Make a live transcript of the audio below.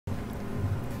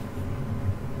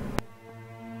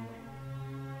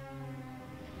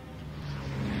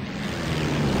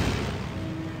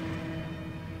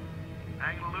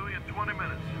20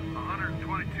 minutes.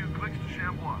 122 clicks to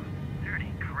Chambois.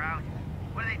 Dirty Krauts.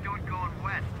 What are they doing going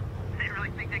west? They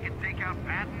really think they can take out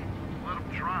Patton? Let them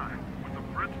try. With the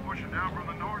Brits pushing down from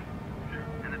the north.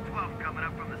 And the 12th coming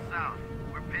up from the south.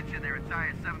 We're pinching their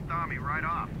entire 7th Army right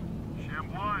off.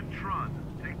 Chambois and Trun.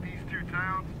 Take these two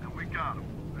towns, and we got them.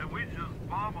 And we just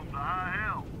bomb them to high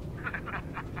hell.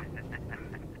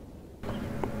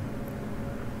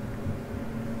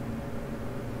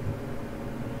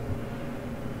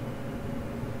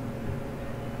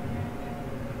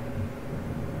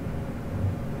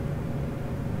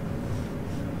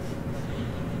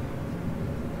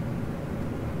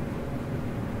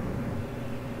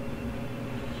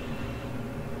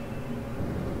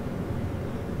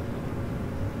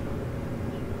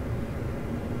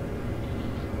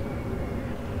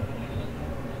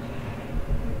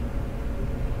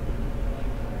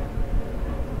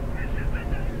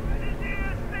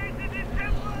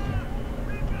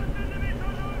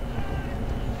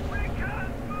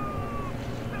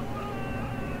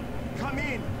 Come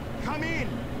in! Come in!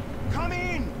 Come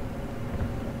in!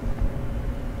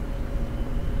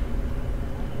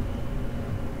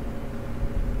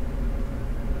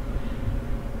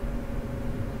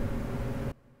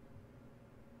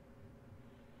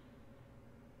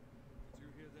 Did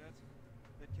you hear that?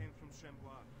 That came from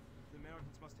Chambois. The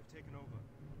Americans must have taken over.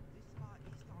 This far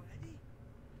east already?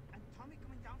 And Tommy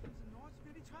coming down from the north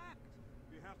will be trapped.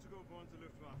 We have to go warn the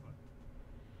Luftwaffe.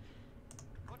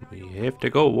 We have to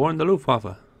go warn the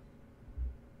Luftwaffe.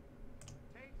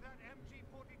 Take that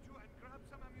MG42 and grab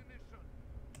some ammunition.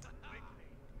 Quickly,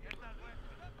 get that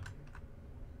weapon.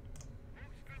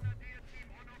 Volksgrenadier team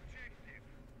on objective.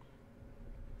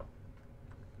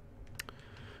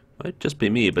 Might just be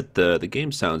me, but the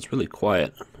game sounds really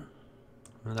quiet.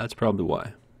 Well, that's probably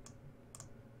why.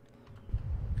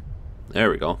 There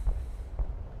we go.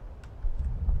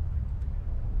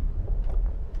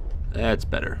 That's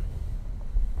better.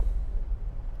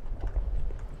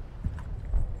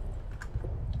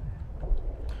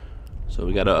 So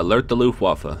we gotta alert the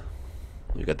Luftwaffe.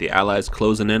 We got the Allies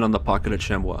closing in on the pocket at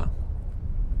Chambois.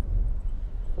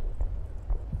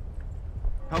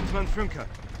 Hauptmann Funker,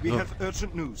 we have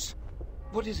urgent news.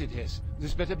 What is it, Hess?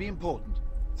 This better be important.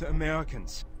 The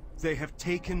Americans, they have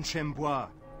taken Chambois.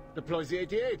 Deploy the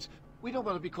 88s. We don't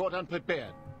want to be caught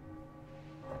unprepared.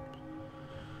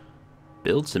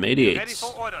 Build some Ready 88s.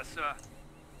 for orders, sir.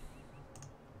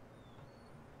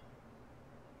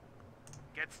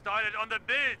 Get started on the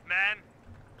build, man.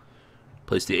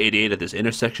 Place the 88 at this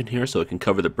intersection here so it can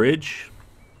cover the bridge.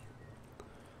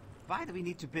 Why do we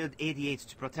need to build 88s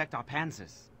to protect our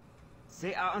panzers?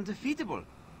 They are undefeatable.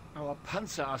 Our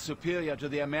Panzer are superior to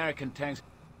the American tanks,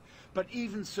 but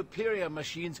even superior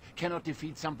machines cannot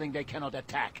defeat something they cannot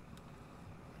attack.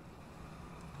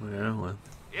 Yeah, well,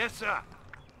 Yes, sir.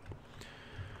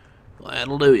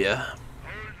 that'll do ya. Hold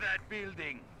that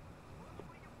building.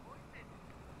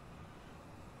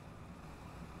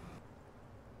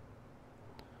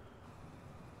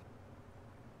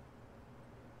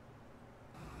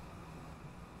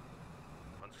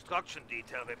 Construction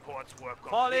detail reports were complete.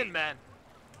 Fall in, man.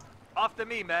 After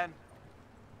me, man.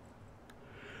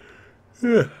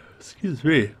 Excuse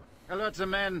me. Alert the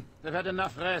men. They've had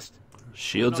enough rest.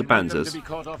 Shields and Not want them to panzers. be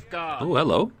caught off guard. Oh,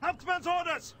 hello. Hauptmann's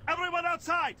orders! Everyone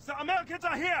outside! The Americans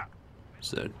are here!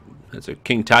 That's a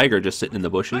King Tiger just sitting in the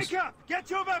bushes. Wake up! Get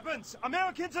your weapons!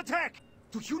 Americans attack!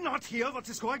 Do you not hear what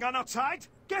is going on outside?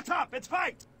 Get up! It's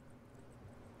fight!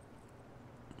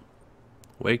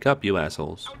 Wake up, you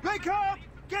assholes. Wake up!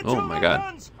 Get Oh your my God.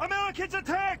 weapons! Americans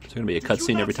attack! Is there gonna be a Did you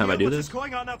cutscene not every time hear I do what this? is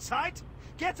going on outside?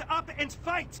 Get up and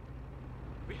fight!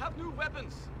 We have new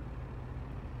weapons.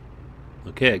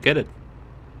 Okay, I get it.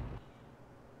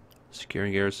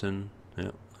 Securing garrison. Yeah,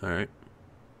 alright.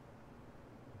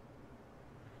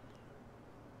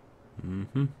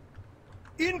 Mm-hmm.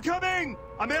 Incoming!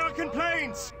 American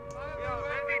planes! We are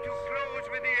ready to close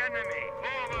with the enemy.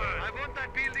 Forward! I want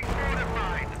that building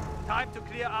fortified. Time to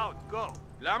clear out. Go.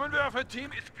 Flammenwerfer team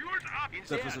is fueled up.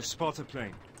 That was a spotter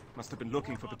plane. Must have been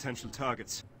looking for potential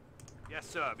targets. Yes,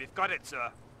 sir. We've got it, sir.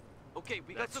 Okay,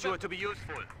 we That's sure to be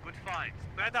useful. Good find.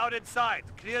 Spread out inside.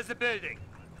 Clear the building.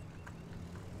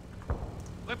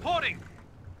 reporting.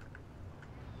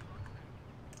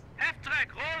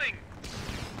 F-track rolling.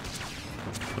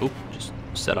 Oh, just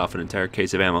set off an entire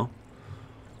case of ammo.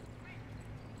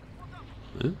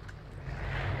 Huh?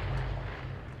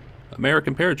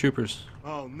 American paratroopers.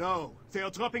 Oh no, they are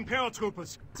dropping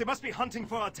paratroopers. They must be hunting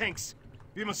for our tanks.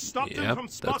 We must stop them Yep, from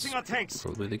spotting our that's tanks.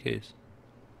 probably the case.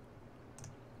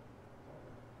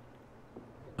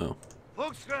 Oh.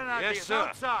 Yes, sir.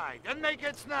 outside and make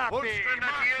it snappy.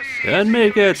 And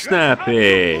make it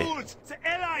snappy. Fools! The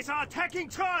Allies are attacking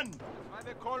Tron!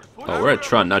 Oh, we're at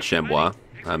Trun, not Chambois.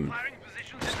 I'm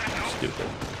stupid.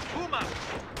 Puma,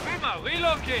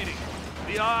 relocating.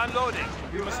 We are unloading.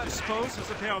 We must dispose of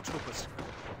the paratroopers.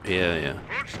 Yeah.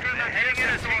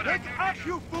 Wake up,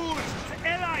 you fools! The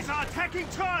Allies are attacking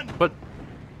Tron! But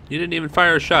you didn't even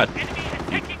fire a shot. Enemy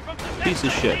attacking from the Piece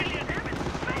of shit.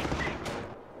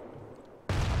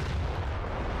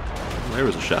 There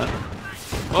was a shot.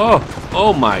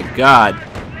 Oh my god.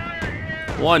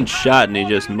 One shot and he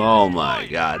just, oh my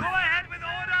god. Go ahead with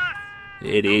orders.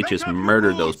 The 88 just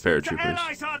murdered those The paratroopers.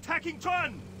 Allies are attacking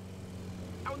Tron!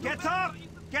 Get up!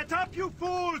 Get up, you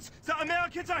fools! The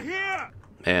Americans are here!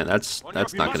 Man, that's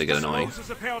not gonna get annoying. Dispose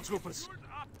of the paratroopers.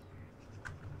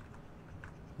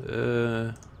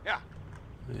 Yeah.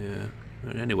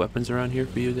 Are there any weapons around here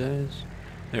for you guys?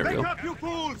 There we Wake go. up, you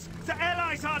fools! The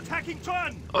Allies are attacking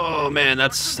Tron! Oh man,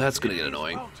 that's gonna get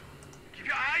annoying. Keep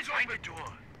your eyes on the door.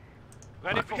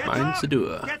 Ready for Get Mine's up! to do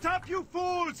a. Get up, you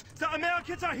fools! The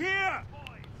Americans are here!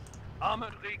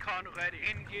 armored recon ready.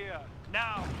 In gear.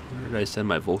 Now. Where did I send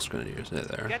my Volksgrenadiers?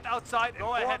 There. Get outside.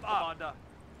 Go ahead, Commander.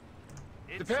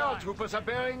 The paratroopers are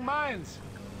bearing mines.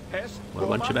 Hess, What a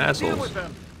bunch of Bormann, deal assholes. with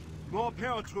them. More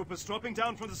paratroopers dropping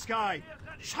down from the sky.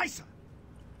 Scheiße!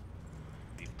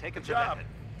 We've taken the Job. weapon.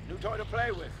 New toy to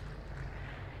play with.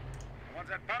 I want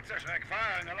that Panzerschreck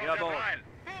firing along Yeah, that boy. line.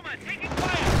 Boomer, taking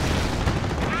fire.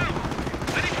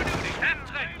 Ready for duty. Half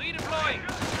track. Redeploying.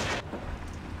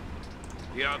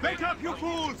 Wake up, you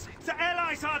fools! The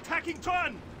Allies are attacking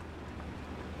Tron!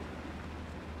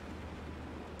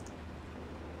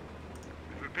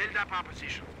 We'll build up our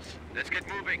positions. Let's get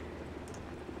moving.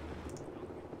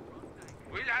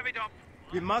 We'll have it up.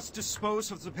 We must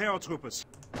dispose of the paratroopers.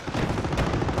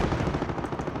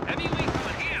 Heavy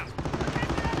recon here.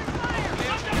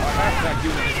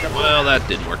 Well, that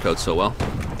didn't work out so well.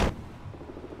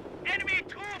 Enemy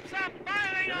troops are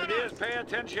firing on us. Pay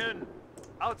attention.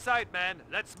 Outside, man.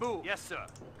 Let's move. Yes, sir.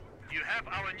 You have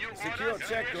our new Secured orders?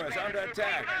 sector is under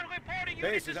attack.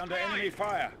 Base is under enemy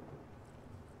fire.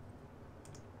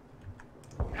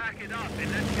 Pack it up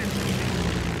and let's get moving.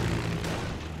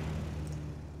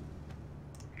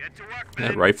 Get to work, man.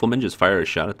 That rifleman just fired a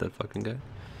shot at that fucking guy.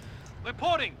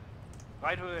 Reporting.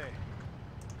 Right away.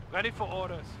 Ready for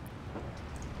orders.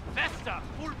 Vesta,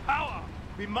 full power.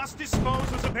 We must dispose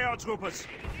of the paratroopers.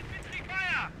 Infantry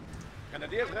fire.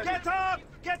 Grenadiers ready. Get up!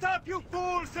 Get up, you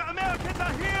fools! The Americans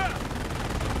are here!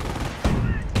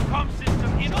 Com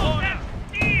system in order.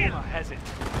 Boomer has it.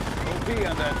 OP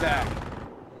under attack.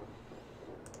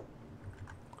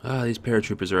 Ah, these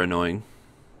paratroopers are annoying.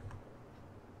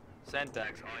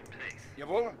 Syntax. On place.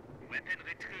 Jawohl. Weapon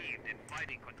retrieved in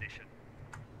fighting condition.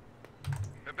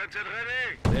 Weapons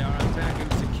ready. They are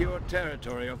attacking secure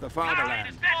territory of the fatherland.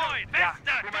 Destroyed.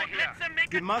 Vesta, don't let them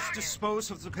make We a must target. dispose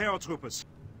of the paratroopers.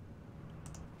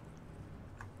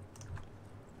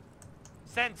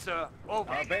 Sensor over.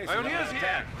 Our base is under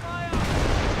attack.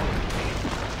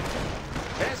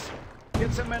 Hess,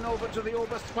 get some men over to the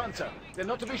Oberstpanzer. They're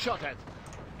not to be shot at.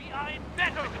 We are in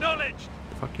battle. Acknowledged.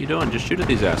 Fuck you doing? Just shoot at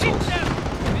these assholes.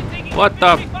 We're taking What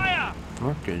the infantry fire.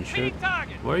 fucking shit? Meeting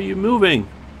target. Why are you moving?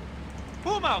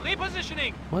 Puma,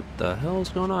 repositioning. What the hell's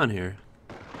going on here?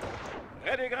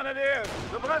 Ready, Grenadiers.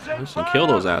 Listen, kill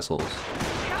those assholes.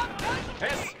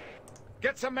 Hess,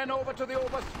 get some men over to the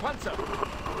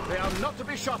Oberstpanzer. They are not to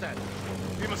be shot at.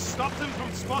 We must stop them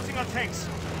from spotting our tanks.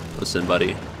 Listen,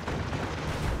 buddy.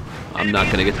 I'm not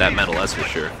gonna get that medal, that's for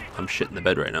sure. I'm shitting the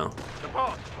bed right now.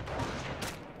 Support.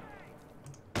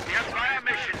 We have fire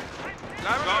mission.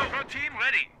 Go. Team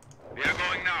ready. We are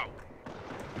going now.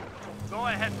 Go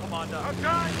ahead, Commander.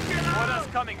 Okay, Orders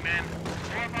coming, man.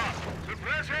 Warm up.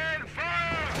 Suppression,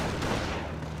 fire!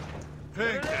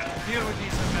 Victor, deal with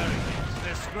these Americans.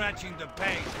 They're scratching the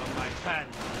paint on my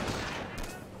pants.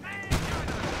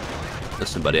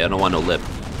 Listen, buddy, I don't want no lip.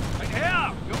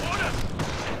 Here, your orders.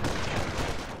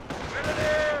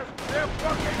 Grenadiers, they're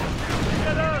fucking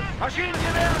together.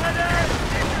 Maschinengewehr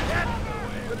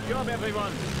ready. Good job,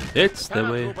 everyone. It's the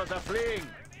way. Paratroopers are fleeing.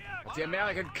 The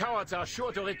American cowards are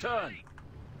sure to return.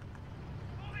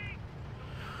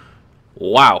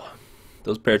 Wow.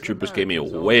 Those paratroopers gave me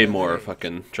way more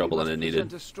fucking trouble than I Present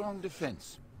needed. a strong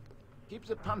defense. Keep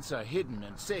the Panzer hidden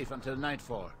and safe until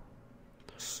nightfall.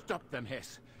 Stop them,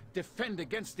 Hess. Defend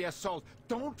against the assault.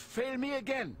 Don't fail me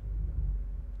again.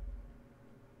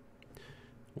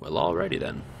 Well, alrighty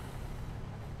then.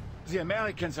 The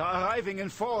Americans are arriving in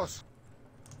force.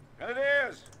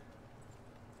 Grenadiers!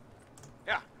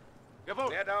 Yeah. Jawohl.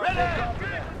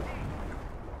 Ready!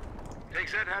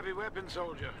 Take that heavy weapon,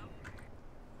 soldier.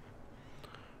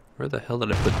 Where the hell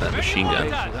did I put that machine gun?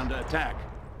 Base is under attack.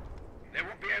 They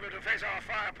won't be able to face our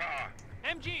firepower.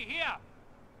 MG, here!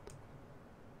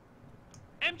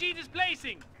 MG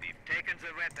displacing! We've taken the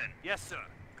weapon. Yes, sir.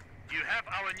 Do you have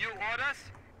our new orders?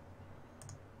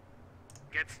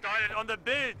 Get started on the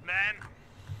build, man.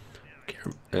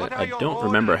 I don't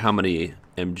remember how many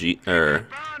MG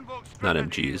not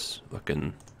MGs,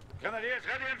 fucking Grenadiers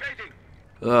ready and waiting.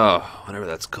 whatever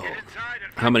that's called. Get inside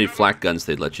and How many flak guns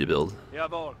they'd let you build?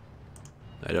 Jawohl.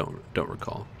 I don't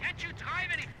recall. Can't you drive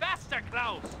any faster,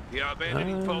 Klaus? We are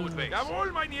abandoning forward base.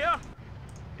 Jawohl, mein Herr.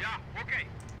 Yeah, okay.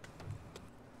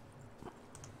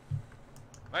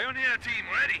 Pioneer team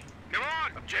ready. Come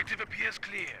on. Objective appears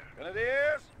clear.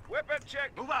 Grenadiers, weapon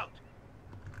check. Move out.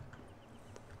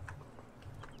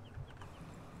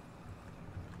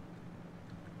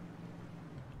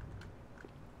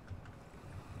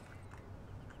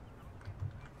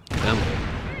 Damn.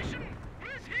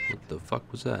 What the fuck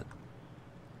was that?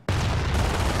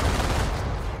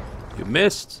 You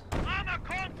missed. Armor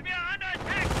kommt mir under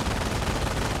attack.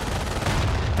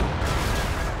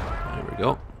 There we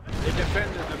go. They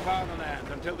defended the fatherland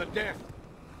until the death.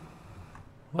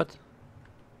 What?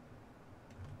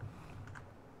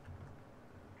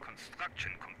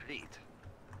 Construction complete.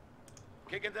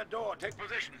 Kick in that door. Take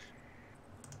positions.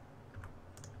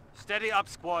 Steady up,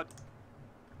 squad.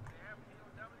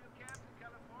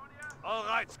 All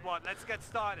right, squad, let's get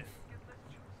started.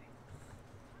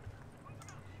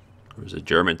 There was a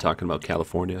German talking about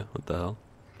California. What the hell?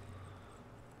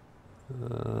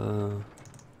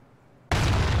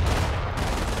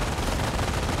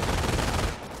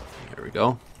 There we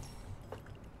go.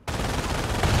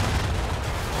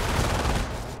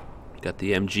 Got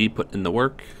the MG put in the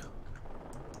work.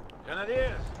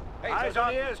 Grenadiers. Hey, Eyes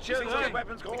on Grenadiers, children, children.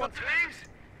 weapons go We on. got slaves.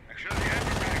 Actually, the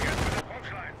anti-baggers with the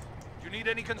punch lines. You need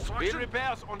any construction?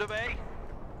 repairs on the way.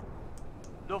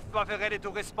 Luftwaffe ready to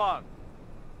respond.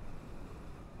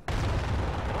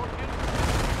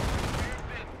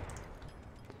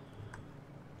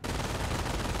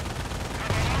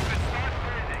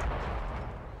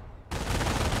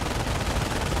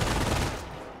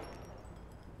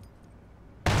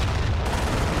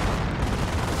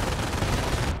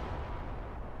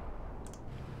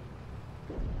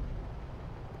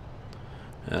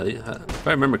 If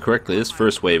I remember correctly, this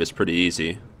first wave is pretty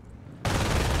easy. Just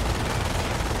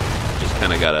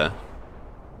kind of gotta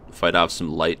fight off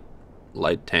some light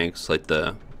tanks like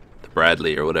the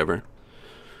Bradley or whatever.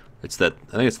 It's that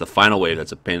I think it's the final wave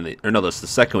that's a pain in the, or no, that's the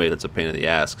second wave that's a pain in the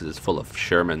ass because it's full of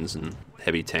Shermans and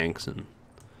heavy tanks, and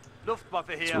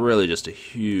Luftwaffe it's here. really just a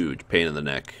huge pain in the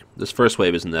neck. This first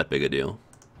wave isn't that big a deal.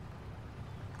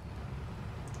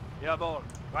 Jawohl,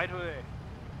 right away.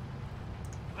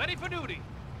 Ready for duty.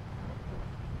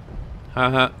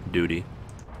 Haha, duty.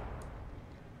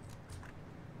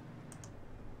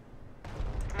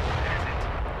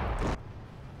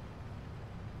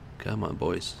 Come on,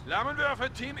 boys.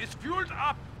 Flammenwerfer team is fueled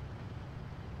up.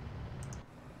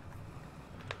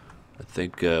 I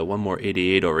think one more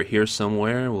 88 over here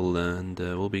somewhere,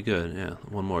 we'll be good. Yeah,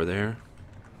 one more there.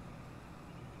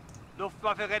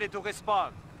 Luftwaffe ready to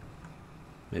respond.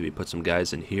 Maybe put some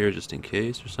guys in here just in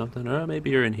case or something. Or maybe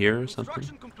you're in here or something.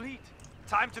 Construction complete.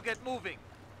 Time to get moving.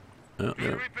 Oh,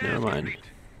 never mind.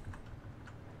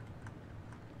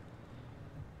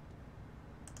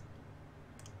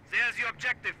 There's your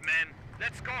objective, men.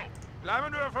 Let's go.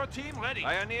 Flammenwerfer team ready.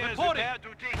 Pioneers Reporting. repair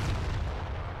duty.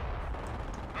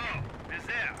 Oh, is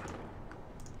there?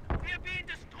 We are being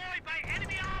destroyed by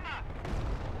enemy armor.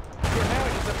 The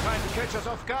Americans are trying to catch us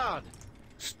off guard.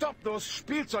 Stop those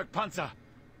Spielzeugpanzer.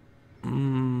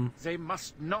 They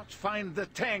must not find the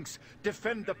tanks.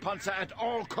 Defend the Panzer at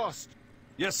all cost.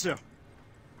 Yes, sir.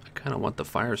 I kind of want the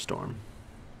Firestorm.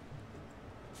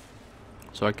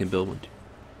 So I can build 1, 2,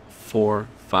 4,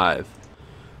 5.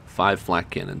 5 flak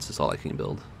cannons is all I can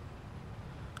build.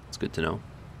 It's good to know.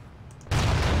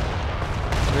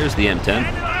 There's the M10.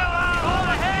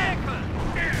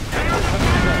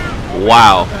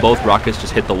 Wow, both rockets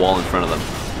just hit the wall in front of them.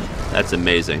 That's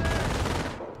amazing.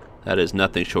 That is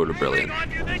nothing short of brilliant. There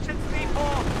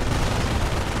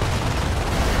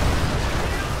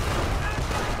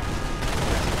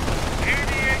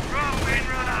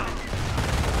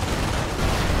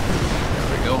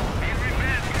we go.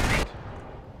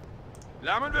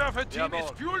 Flammenwerfer team is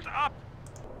fueled up.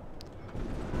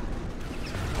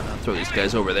 I'll throw these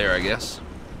guys over there, I guess.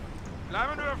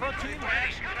 Flammenwerfer team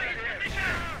ready.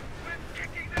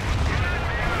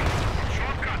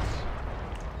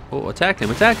 Oh, attack him,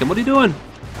 attack him. What are you doing?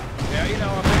 They're in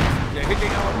our base. They're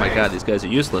hitting our Oh my god, these guys are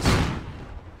useless.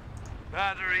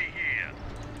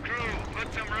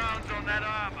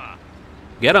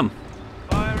 Get him.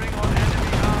 Firing on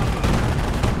enemy armor.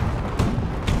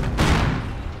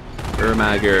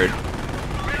 Ermagerd.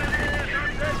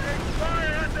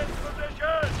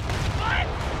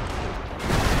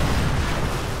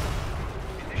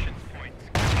 Munitions points.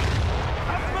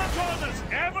 Admiral orders!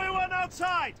 Everyone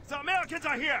outside! The Americans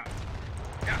are here!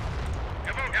 Ja.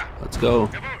 Jawohl, ja. Let's go.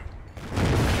 Jawohl.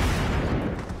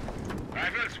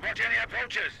 Rifles, watch any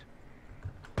approaches.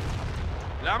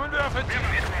 Flammenwerfer.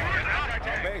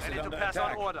 Base I is need to under pass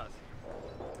attack. on orders.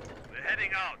 We're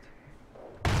heading out.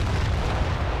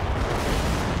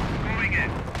 Going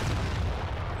in.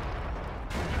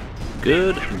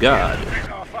 Good God.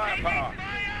 Our firepower.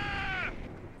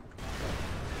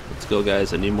 Let's go,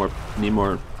 guys. I need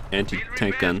more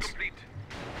anti-tank guns.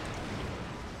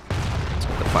 Let's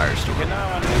get the We can firestorm.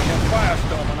 now unleash a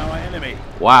firestorm on our enemy.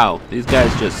 Wow, these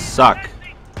guys just suck.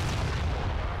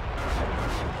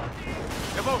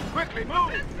 Jawohl, quickly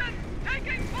move.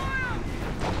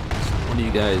 One of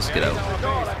you guys get out.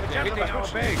 Hitting our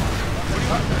base.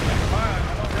 Fire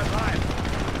along that line.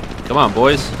 Come on,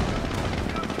 boys.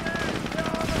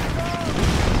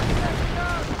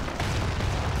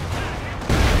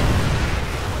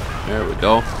 There we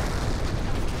go.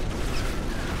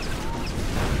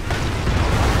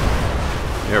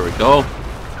 There we go.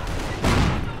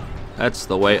 That's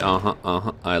the way.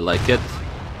 I like it.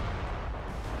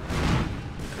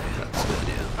 That's good,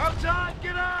 yeah. Outside,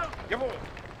 get out! Jawohl.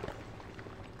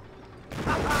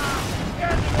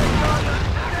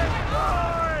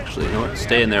 Actually, you know what?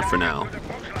 Stay in there for now.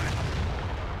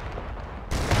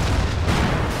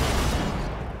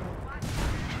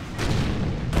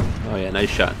 Oh yeah, nice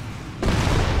shot.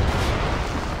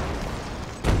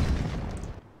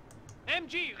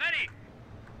 MG, ready.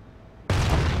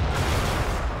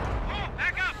 Oh,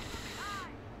 back up.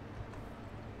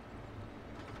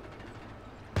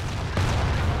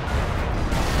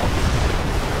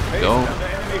 Base Go. is under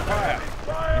enemy fire.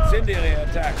 Incendiary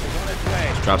attack is on its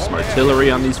way. Drop some Whole area artillery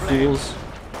will on be these in flames. fools.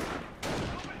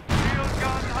 Field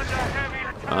gun under heavy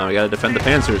attack. We gotta defend the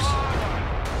Panzers.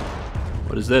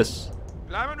 What is this?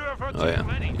 Flammenwerfer Oh yeah,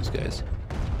 ready. these guys.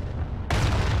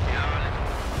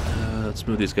 Let's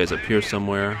move these guys up here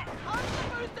somewhere.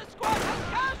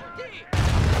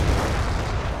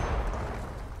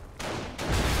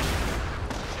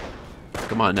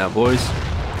 Come on now, boys.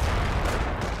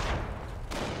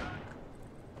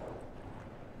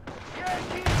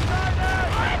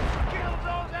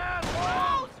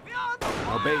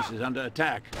 Our base is under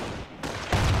attack.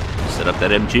 Set up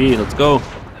that MG. Let's go.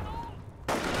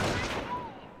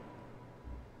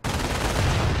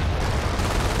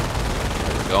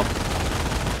 There we go.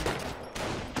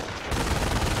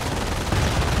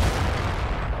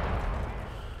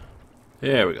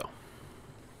 There we go.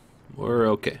 We're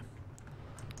okay.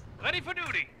 Ready for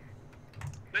duty.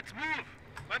 Let's move.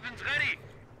 Weapons ready.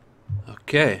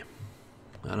 Okay.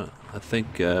 I think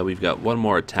we've got one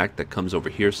more attack that comes over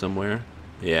here somewhere.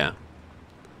 Yeah.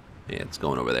 Yeah, it's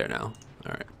going over there now.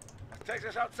 All right. Takes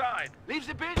us outside. Leave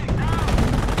the building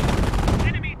now.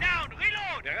 Enemy down.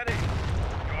 Reload. Ready.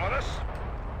 Your orders?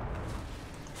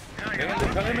 Get in the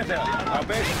perimeter. Our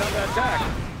base is under attack.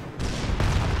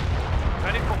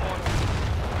 Ready for order.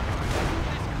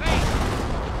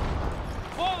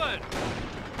 Forward.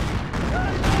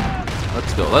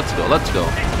 Let's go. Let's go. Let's go.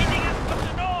 They're hitting us from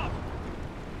the north.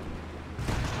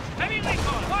 Heavy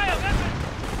recon. Fire weapons.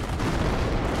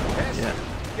 Yes. Yeah.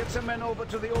 Get some men over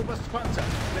to the Oberstpanzer.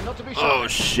 They're not to be shot. Oh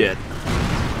shit.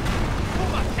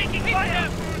 Puma taking fire.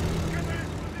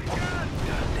 God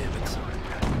damn it.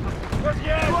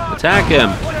 Attack him.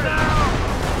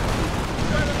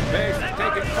 Base is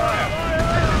taking fire.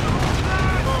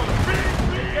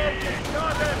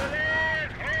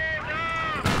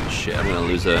 Shit, I'm gonna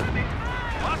lose a.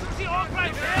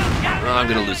 Oh, I'm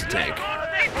gonna lose a tank.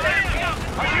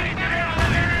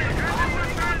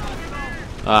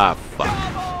 Ah, fuck.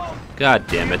 God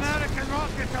damn it. American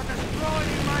rockets are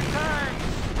destroying my tanks.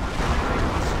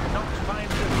 Not find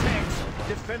the tanks.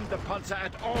 Defend the Panzer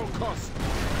at all costs.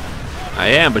 I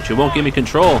am, but you won't give me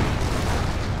control.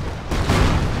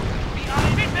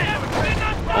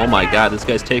 Oh my god, this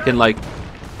guy's taking like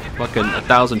fucking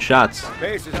 1,000 shots.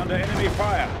 Base is under enemy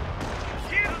fire.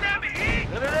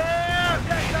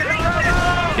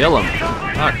 Kill him.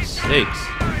 Fuck's sakes.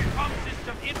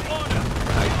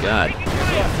 My god. Get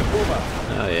off to Puma.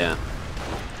 Oh yeah.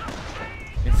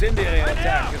 Incendiary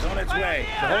attack is on its way.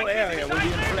 The whole area will be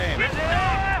in flames.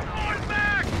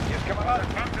 Yes, come on.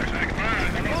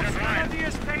 Enemy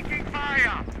is taking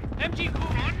fire. MG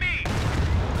crew on me.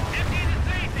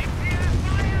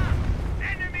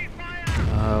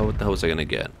 What the hell was I gonna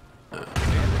get? Get in the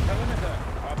perimeter.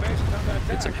 Our base is under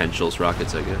Get some Henschel's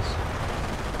rockets, I guess.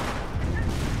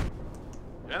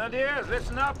 Grenadiers,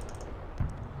 listen up.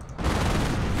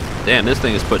 Damn, this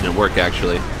thing is putting in work,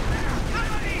 actually.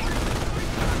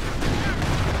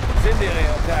 Incendiary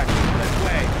attack on its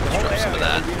way. The whole drop some of area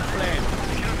that. will be in flames.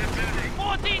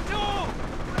 42!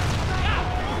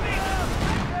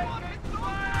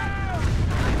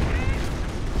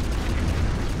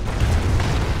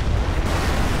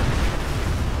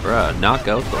 Bruh, knock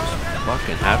out those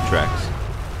fucking half tracks.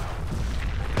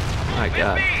 My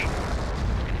god.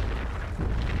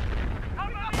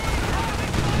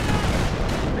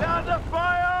 We're under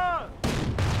fire!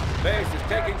 Base is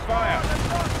taking fire.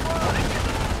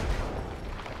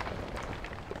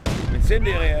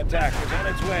 Incendiary attack is on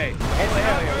its way. The whole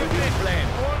area will be in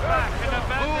flames.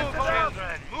 Move,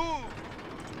 children, move!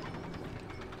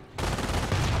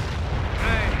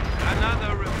 Hey,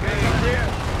 another repair. Here.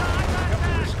 Come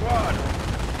to the squad.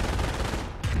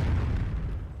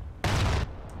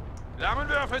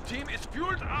 Flammenwerfer team is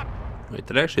fueled up. Wait,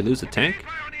 did I actually lose a tank?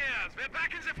 Pioneers, we're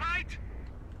back in the fight.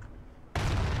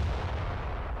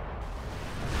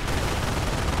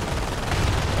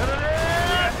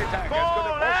 Anti-tank has got the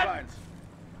force lines.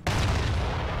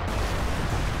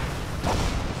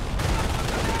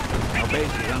 Our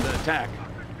base is under attack.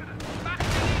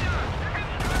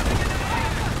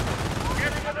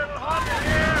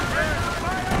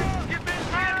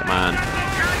 Come on.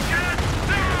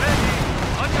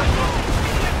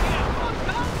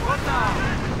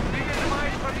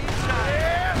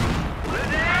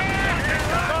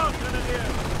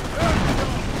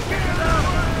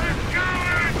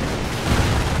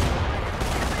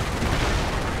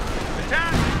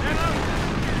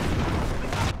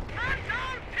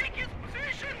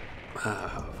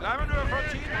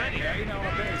 Flammenwerfer team ready. They're in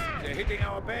our base. They're hitting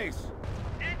our base.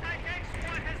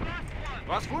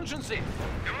 Was wünschen Sie?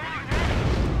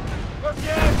 Los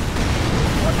jetzt!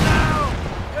 What now?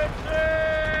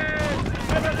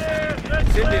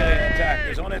 Incendiary attack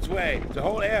is on its way. The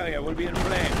whole area will be in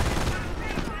flames.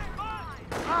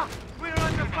 We're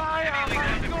under fire!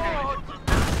 My God!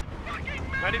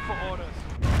 Ready for orders.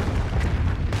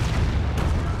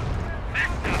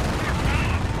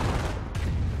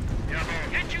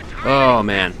 Oh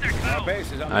man. Our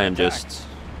base is under I am attack. just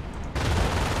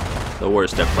the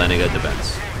worst at planning a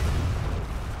defense.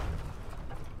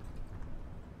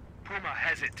 Puma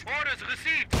has it. Orders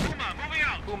received. Puma moving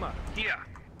out. Puma here.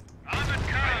 Armored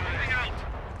car moving out.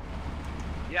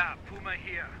 Yeah, Puma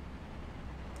here.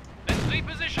 Let's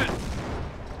reposition.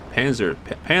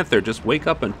 Panther, just wake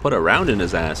up and put a round in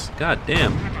his ass. God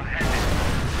damn.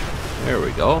 There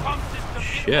we go.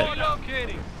 Shit.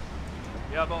 Relocating.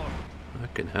 Jawohl.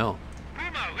 Fucking hell.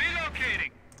 Puma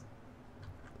relocating.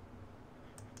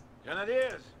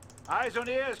 Grenadiers, eyes on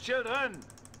ears, children.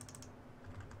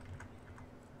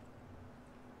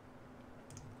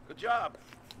 Good job.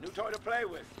 New toy to play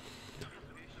with.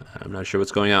 I'm not sure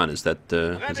what's going on. Is that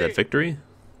victory?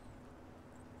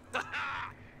 We have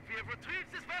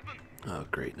retrieved this weapon. Oh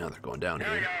great, now they're going down Here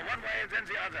here. we are, one way and then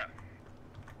the other.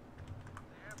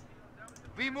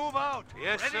 We move out.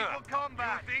 Yes, Ready sir. for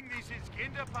combat. You think this is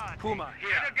Kinderparty? Puma here.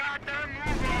 Get a goddamn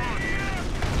move on.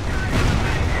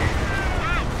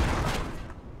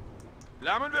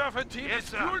 Flammenwerfer team Yes, is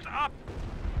sir. fueled up.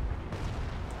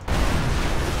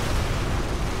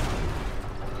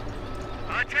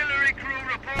 Artillery crew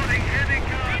reporting heavy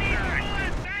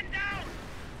contact. Stand down.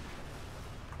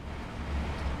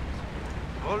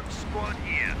 Volt squad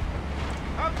here.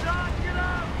 Come on, get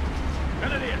up!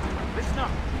 Grenadiers, listen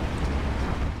up.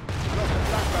 We've lost the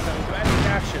flak battery to enemy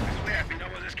action. We have been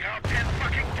over this cow 10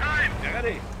 fucking times. They're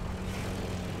ready.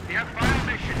 We have fire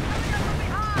mission.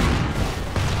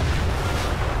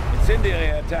 Incendiary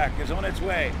attack is on its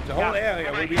way. The whole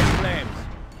area will be in flames.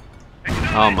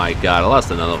 Oh my god, I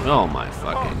lost another one. Oh my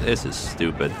fucking, this is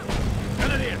stupid.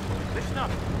 Grenadiers, listen up.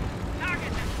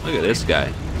 Look at this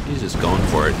guy. He's just going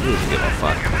for it. He doesn't give a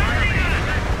fuck.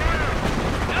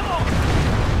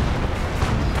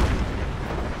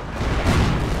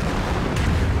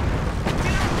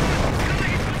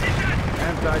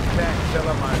 Anti-tank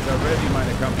cellar mines are ready,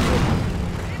 meine Kampfgruppen.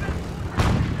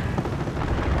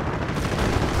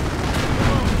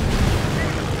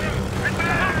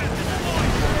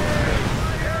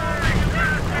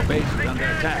 Our base is under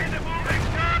attack.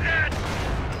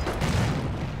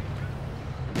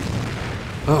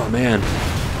 Oh man,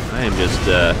 I am just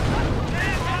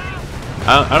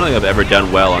I don't think I've ever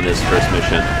done well on this first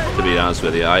mission, to be honest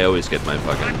with you. I always get my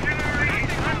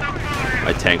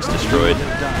tanks destroyed.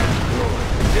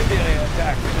 Incendiary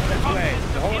attack is on its way.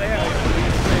 The whole area will be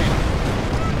in flames.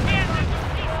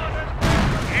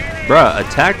 Bruh,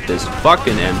 attack this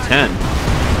fucking M10.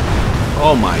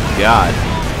 Oh my god.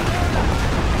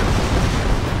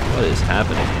 What is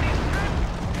happening?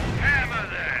 Hammer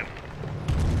them!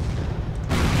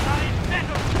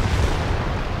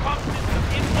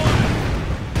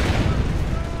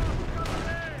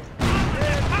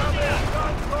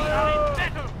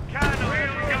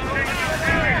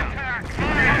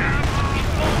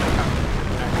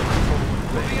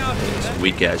 This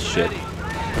weak ass shit.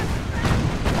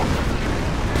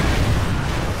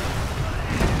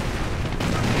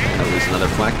 There's another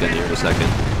flak gun here in a second.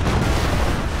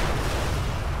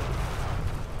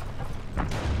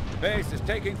 Base is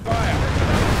taking fire.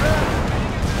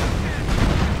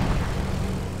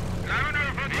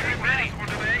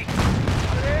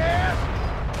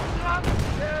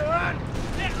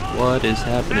 What is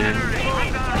happening?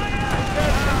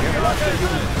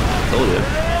 Told you.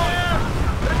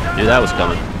 Knew that was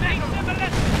coming.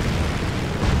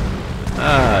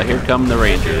 Ah, here come the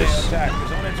Rangers. Attack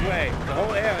is on its way. The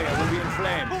whole area will be in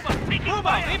flames.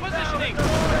 Puma, repositioning!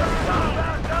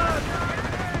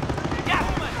 Yeah,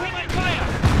 Puma, fire!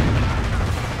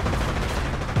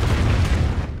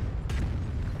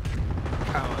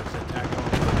 Cowards attack all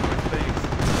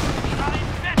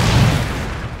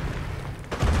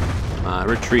base.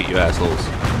 Retreat, you assholes.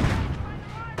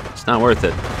 It's not worth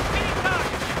it.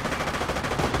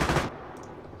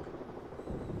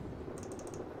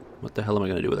 What the hell am I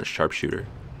gonna do with a sharpshooter?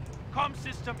 Com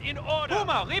system in order!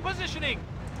 Puma, repositioning!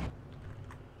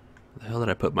 Where the hell did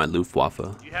I put my Luftwaffe?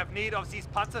 You have need of these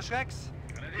Panzerschrecks?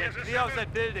 Get clear of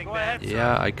that building, man.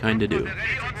 Yeah, I kinda do.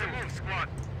 Ready on the move, squad.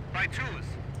 By twos.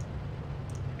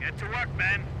 Get to work,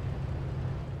 man.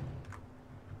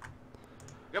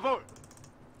 Jawohl.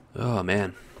 Oh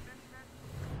man.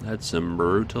 That's some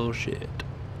brutal shit.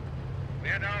 We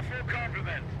had our full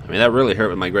complement. I mean, that really hurt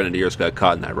when my grenadiers got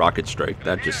caught in that rocket strike.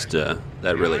 That just, that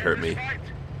really hurt me.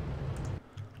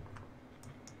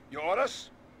 Your orders?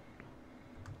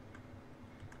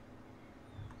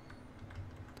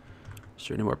 Is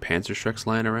there any more Panzerschrecks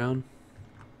lying around?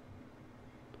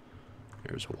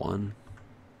 There's one.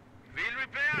 Wheel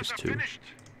repairs There's are two. finished.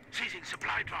 Seizing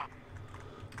supply drop.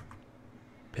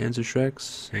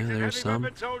 Panzerschrecks? Yeah, there's some.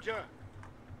 Soldier.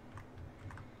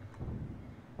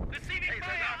 Receiving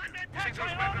fire! Attack by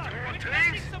order!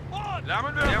 Requesting support!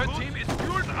 Their team is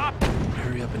fueled up.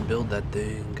 Hurry up and build that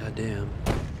thing. Goddamn.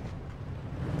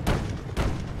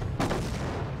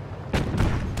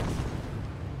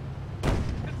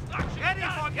 Ready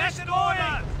for gas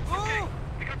orders! Okay,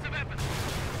 we got the weapons.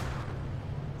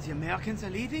 The Americans are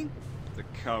leaving? The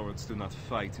cowards do not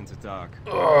fight in the dark.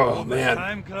 Oh man.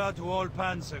 Time cry to all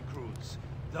panzer crews.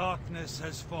 Darkness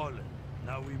has fallen.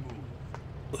 Now we move.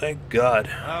 Thank God.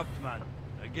 Hauptmann,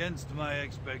 against my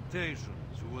expectations,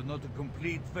 you were not a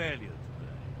complete failure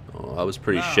today. Oh, I was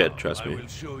pretty Now, shit, trust I me. will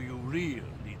show you real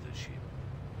leadership.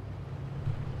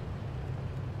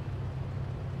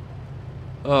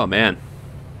 Oh man.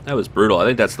 That was brutal. I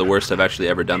think that's the worst I've actually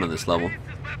ever done on this level.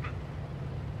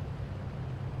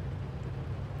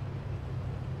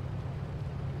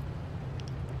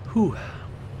 Whew.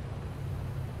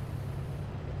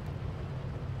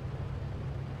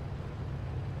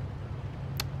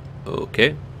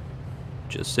 Okay.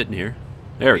 Just sitting here.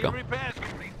 There we go. Repairs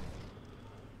complete.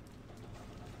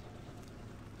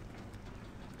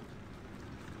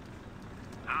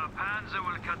 Our panzer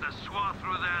will cut a swath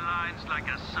through their lines like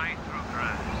a scythe through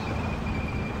grass.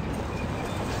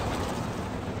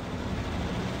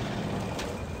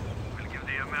 We'll give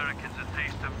the Americans a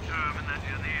taste of German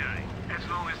engineering. As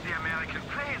long as the American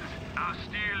planes, our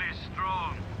steel is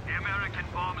strong. The American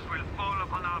bombs will fall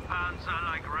upon our panzer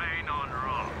like rain on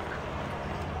rock.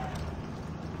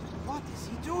 What is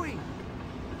he doing?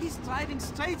 He's driving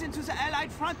straight into the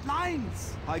Allied front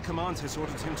lines. High Command has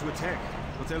ordered him to attack.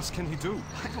 What else can he do?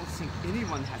 I don't think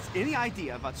anyone has any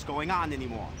idea what's going on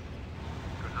anymore.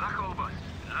 Good luck, Oberst.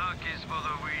 Luck is for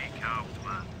the weak,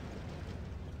 Hauptmann.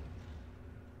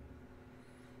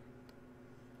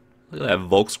 Look at that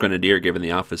Volksgrenadier giving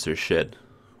the officer shit.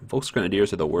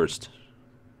 Volksgrenadiers are the worst.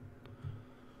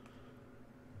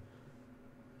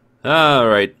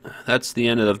 Alright, that's the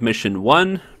end of mission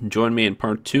 1. Join me in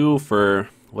part 2 for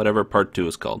whatever part 2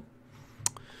 is called.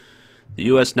 The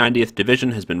US 90th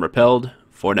Division has been repelled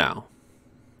for now.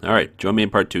 Alright, join me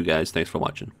in part 2, guys. Thanks for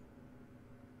watching.